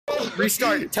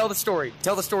Restart. Tell the story.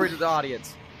 Tell the story to the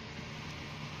audience.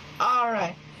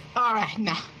 Alright,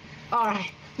 now.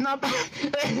 Alright. Now.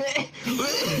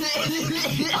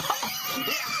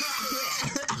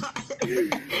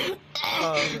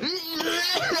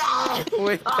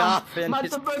 With coughing. My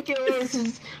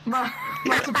tuberculosis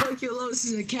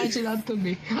is catching up to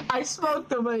me. I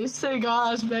smoked too many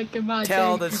cigars back in my day.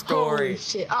 Tell the story. Holy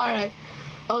shit. Alright.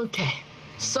 Okay.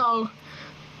 So,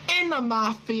 in the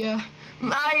Mafia,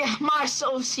 my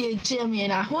associate Jimmy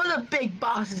and I, we're the big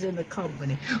bosses in the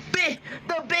company. The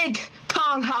big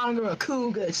Conhunger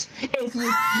Cougars, if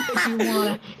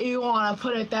you wanna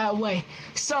put it that way.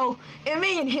 So, and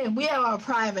me and him, we have our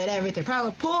private everything,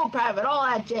 private pool, private all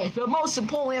that jazz. But most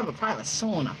importantly, we have a private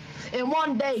sauna. And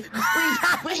one day,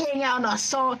 we hang out in our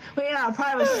sauna, we hang out in a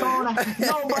private sauna,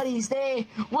 nobody's there,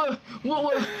 we're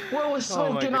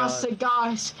smoking our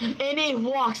cigars, and he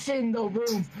walks in the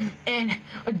room, and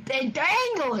they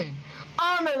dangling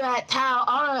under that towel,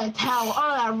 under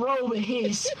that robe of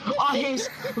his, are his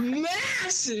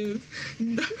massive,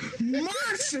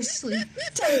 monstrously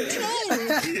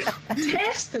titanic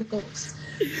testicles.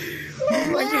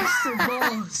 Massive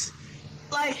balls.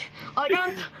 Like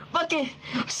I'm fucking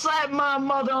slap my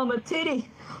mother on the titty,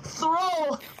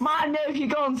 throw my nephew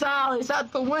Gonzalez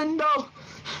out the window,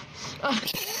 and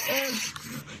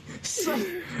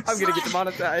I'm gonna get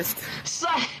demonetized.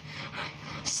 Slap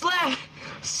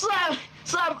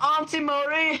Auntie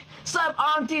Marie, slap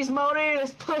Auntie's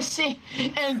Maria's pussy,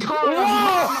 and call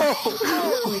her.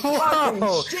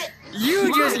 Whoa! Shit.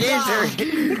 You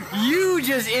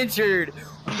just entered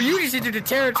a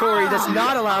territory that's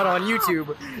not allowed on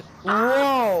YouTube.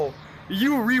 Whoa!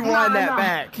 You rewind that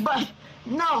back. But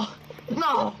no.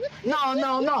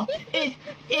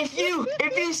 If you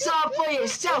saw it for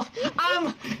yourself,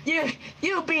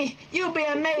 you'll be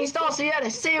amazed. Also, you had the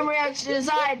same reaction as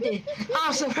I did.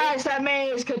 I'm surprised that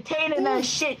man was containing that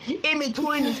shit in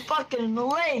between his fucking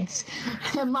legs.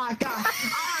 And my God.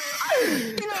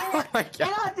 You know what? Oh my God.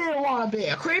 And I didn't want to be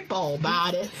a creepo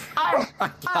about it. I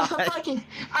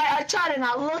tried to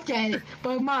not look at it,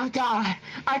 but my God,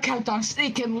 I kept on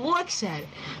sneaking looks at it.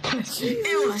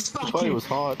 It was fucking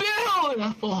beautiful.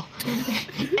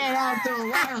 And after a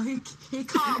while, he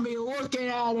caught me looking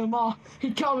at him all.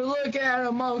 He caught me looking at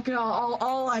him all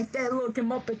like that, looking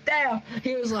up and down.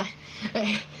 He was like,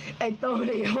 "Hey,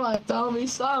 Tony, you want to tell me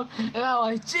something?" And I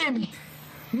was like, "Jimmy,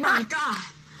 my God.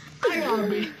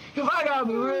 If I gotta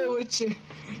be real with you,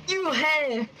 you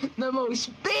had the most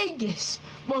biggest,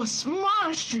 most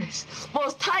monstrous,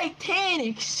 most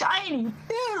titanic, shiny,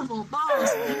 beautiful balls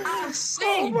I've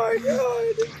seen." Oh my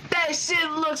God. That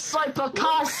shit looks like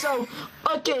Picasso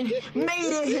fucking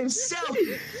made it himself.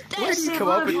 That Where do you shit come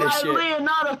up looks with this like shit?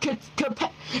 Leonardo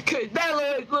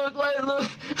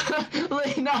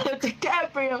Leonardo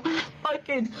DiCaprio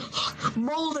fucking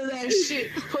molded that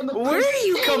shit from the Where do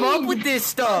you come up with this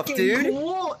stuff, dude?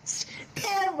 Quartz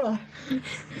ever.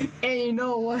 And you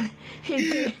know what he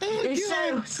did? He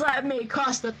slapped me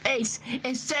across the face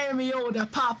and sent me over to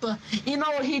Papa. You know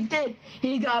what he did?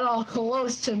 He got all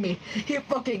close to me. He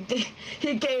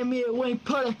gave me a wink,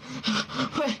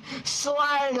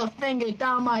 slided a finger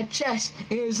down my chest.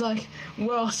 He was like,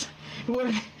 "Well,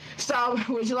 would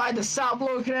you like to stop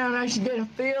looking at him as you get a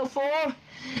feel for him?"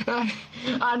 I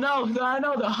know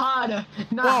the harder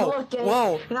not look at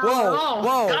Whoa! Time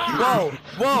out!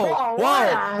 Whoa!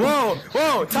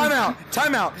 No, time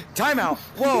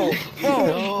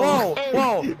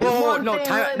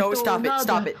out! No, stop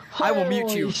it! I will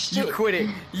mute you. You quit it.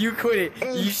 You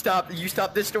stop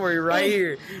this story right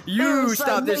here. You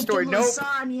stop this story. Nope.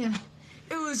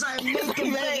 It was like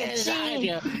making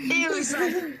lasagna. It was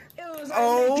like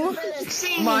oh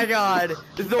my God!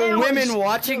 The women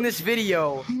watching this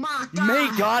video, may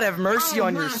God have mercy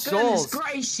on your souls.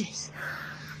 Gracious.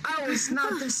 I was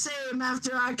not the same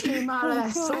after I came out of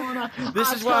that sauna.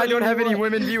 This is why I don't have any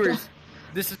women viewers.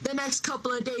 This is the next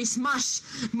couple of days. My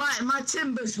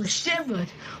timbers were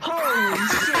shivered. Holy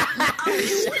shit!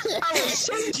 I was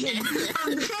shaking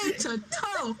from head to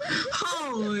toe.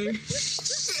 Holy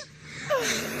shit!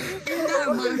 And that,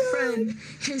 my friend,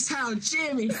 is how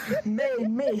Jimmy made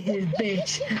me his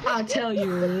bitch. I'll tell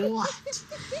you what.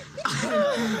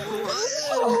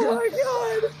 oh my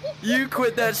God! You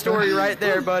quit that story right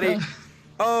there, buddy.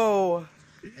 Oh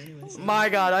my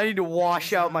God! I need to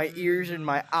wash out my ears and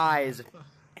my eyes.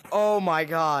 Oh my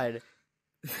God!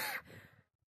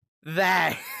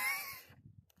 That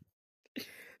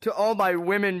to all my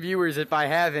women viewers, if I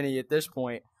have any at this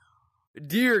point.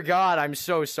 Dear God, I'm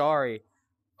so sorry.